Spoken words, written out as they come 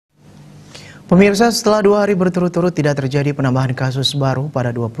Pemirsa, setelah 2 hari berturut-turut tidak terjadi penambahan kasus baru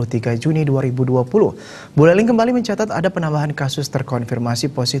pada 23 Juni 2020, Buleleng kembali mencatat ada penambahan kasus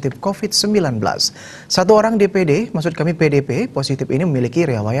terkonfirmasi positif COVID-19. Satu orang DPD, maksud kami PDP, positif ini memiliki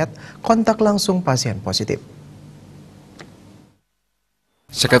riwayat kontak langsung pasien positif.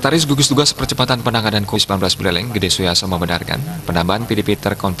 Sekretaris Gugus Tugas Percepatan Penanganan COVID-19 Buleleng, Gede Suyasa membenarkan penambahan PDP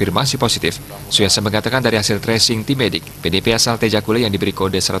terkonfirmasi positif. Suyasa mengatakan dari hasil tracing tim medik, PDP asal Tejakula yang diberi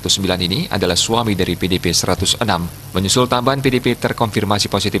kode 109 ini adalah suami dari PDP 106. Menyusul tambahan PDP terkonfirmasi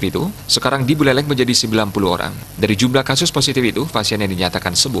positif itu, sekarang di Buleleng menjadi 90 orang. Dari jumlah kasus positif itu, pasien yang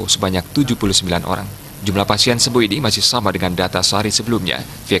dinyatakan sembuh sebanyak 79 orang. Jumlah pasien sembuh ini masih sama dengan data sehari sebelumnya.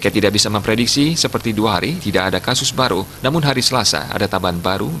 Pihaknya tidak bisa memprediksi seperti 2 hari tidak ada kasus baru, namun hari Selasa ada tambahan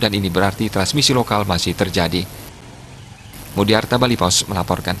baru dan ini berarti transmisi lokal masih terjadi. Mudiarta Bali Pos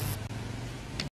melaporkan.